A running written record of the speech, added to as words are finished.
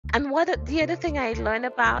And the other thing I learned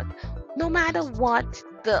about, no matter what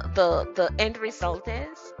the end result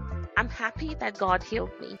is, I'm happy that God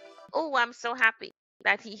healed me. Oh, I'm so happy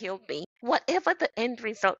that He healed me. Whatever the end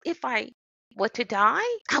result, if I were to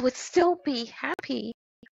die, I would still be happy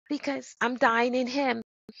because I'm dying in Him,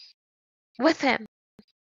 with Him.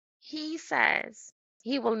 He says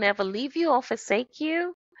He will never leave you or forsake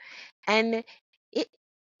you. And it,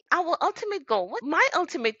 our ultimate goal, my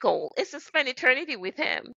ultimate goal is to spend eternity with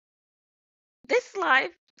Him. This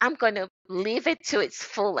life, I'm going to live it to its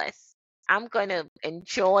fullest. I'm going to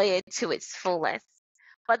enjoy it to its fullest.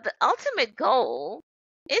 But the ultimate goal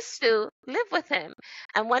is to live with Him.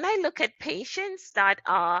 And when I look at patients that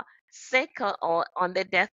are sick or on the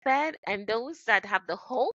deathbed and those that have the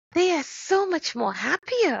hope, they are so much more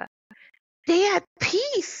happier. They are at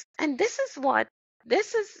peace. And this is what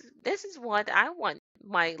I want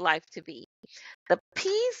my life to be. The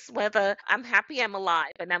peace, whether I'm happy I'm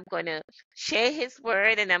alive and I'm going to share His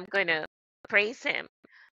word and I'm going to praise Him.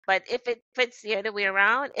 But if it fits the other way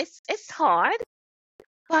around, it's hard.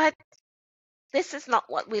 But this is not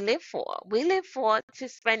what we live for. We live for to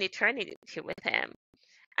spend eternity with Him.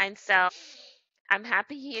 And so I'm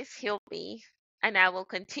happy He has healed me and I will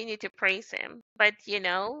continue to praise Him. But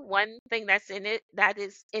one thing that's in it that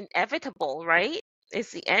is inevitable, right?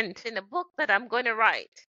 Is the end in a book that I'm going to write.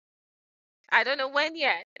 I don't know when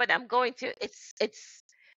yet, but I'm going to. It's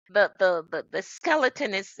the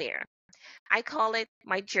skeleton is there. I call it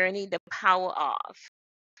my journey, the power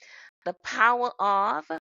of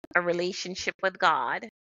a relationship with God,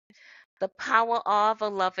 the power of a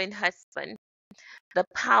loving husband, the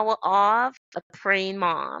power of a praying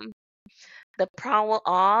mom, the power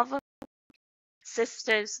of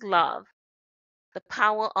sister's love, the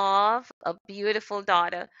power of a beautiful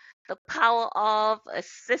daughter, the power of a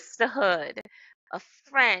sisterhood, a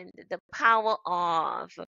friend, the power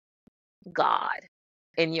of God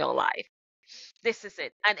in your life. This is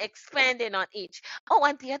it. And expanding on each. Oh,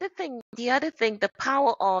 and the other thing, the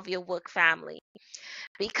power of your work family.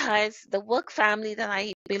 Because the work family that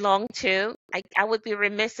I belong to, I would be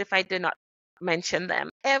remiss if I did not mention them.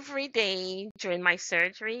 Every day during my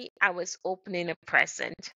surgery, I was opening a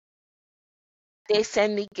present. They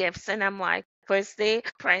send me gifts and I'm like, first day,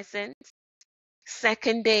 present.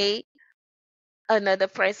 Second day, another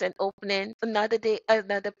present opening. Another day,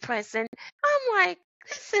 another present. I'm like,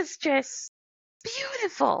 this is just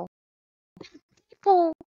beautiful.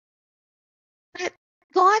 People that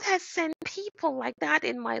God has sent people like that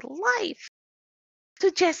in my life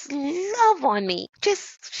to just love on me,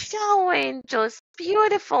 just showing just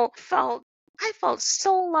beautiful. I felt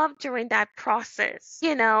so loved during that process,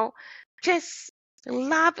 just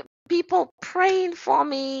love, people praying for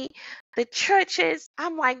me, the churches.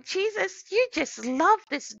 I'm like, Jesus, you just love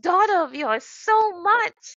this daughter of yours so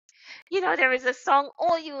much. There is a song,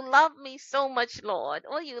 "Oh, you love me so much, Lord.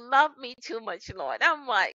 Oh, you love me too much, Lord." I'm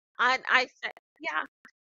like, and I said, yeah,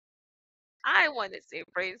 I want to say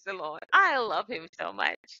praise the Lord. I love Him so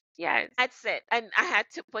much. Yes, that's it. And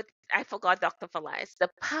I forgot Dr. Felice, the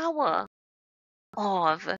power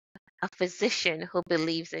of a physician who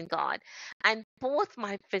believes in God. And both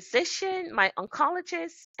my physician, my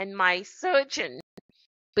oncologist, and my surgeon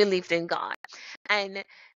believed in God. And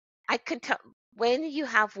I can tell when you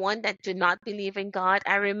have one that do not believe in God.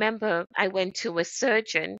 I remember I went to a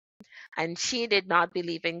surgeon and she did not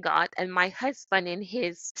believe in God. And my husband, in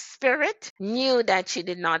his spirit, knew that she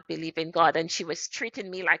did not believe in God and she was treating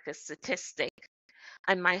me like a statistic.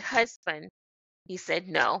 And my husband, he said,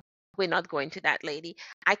 "No, we're not going to that lady."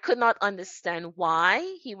 I could not understand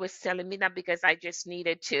why he was telling me that because I just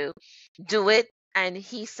needed to do it. And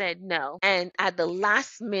he said no. And at the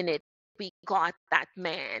last minute, we got that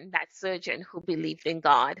man, that surgeon who believed in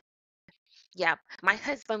God. Yeah, my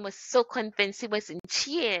husband was so convinced, he was in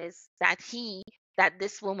tears that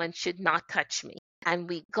this woman should not touch me. And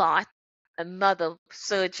we got another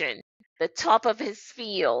surgeon, the top of his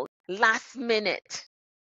field, last minute,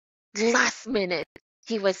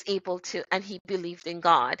 he was able to, and he believed in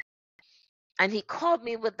God. And he called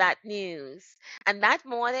me with that news. And that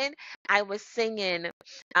morning, I was singing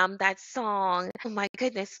that song. Oh my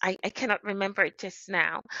goodness, I cannot remember it just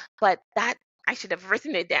now, but that I should have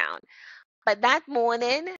written it down. But that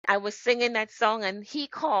morning, I was singing that song and he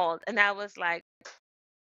called and I was like,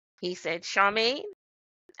 he said, "Charmaine,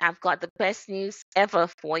 I've got the best news ever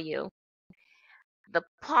for you. The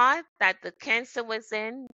part that the cancer was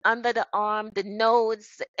in, under the arm, the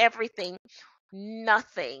nodes, everything,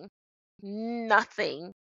 nothing,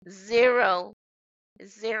 nothing, zero,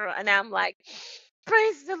 zero." And I'm like,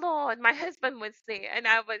 praise the Lord. My husband was there and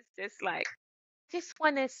I was just like, just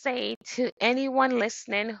want to say to anyone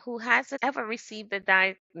listening who hasn't ever received a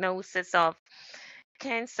diagnosis of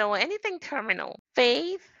cancer or anything terminal,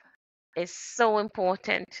 faith is so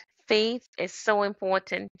important. Faith is so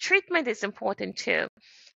important. Treatment is important too.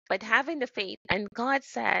 But having the faith, and God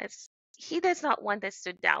says He does not want us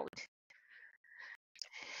to doubt.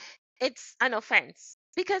 It's an offense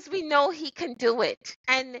because we know He can do it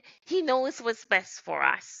and He knows what's best for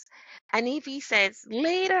us. And if He says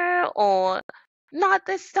later or not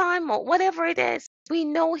this time or whatever it is, we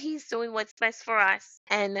know He's doing what's best for us,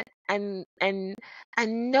 and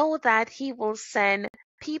know that He will send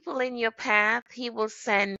people in your path. He will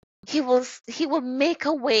make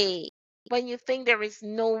a way when you think there is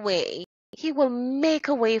no way. He will make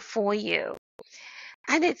a way for you.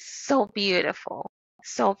 And it's so beautiful,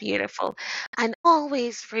 so beautiful. And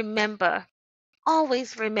always remember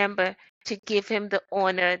to give Him the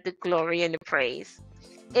honor, the glory, and the praise.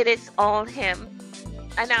 It is all Him.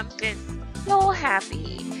 And I'm just so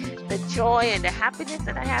happy. The joy and the happiness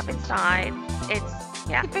that I have inside.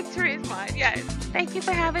 The victory is mine. Yes. Thank you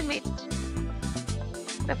for having me.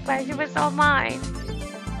 The pleasure was all mine.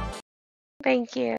 Thank you.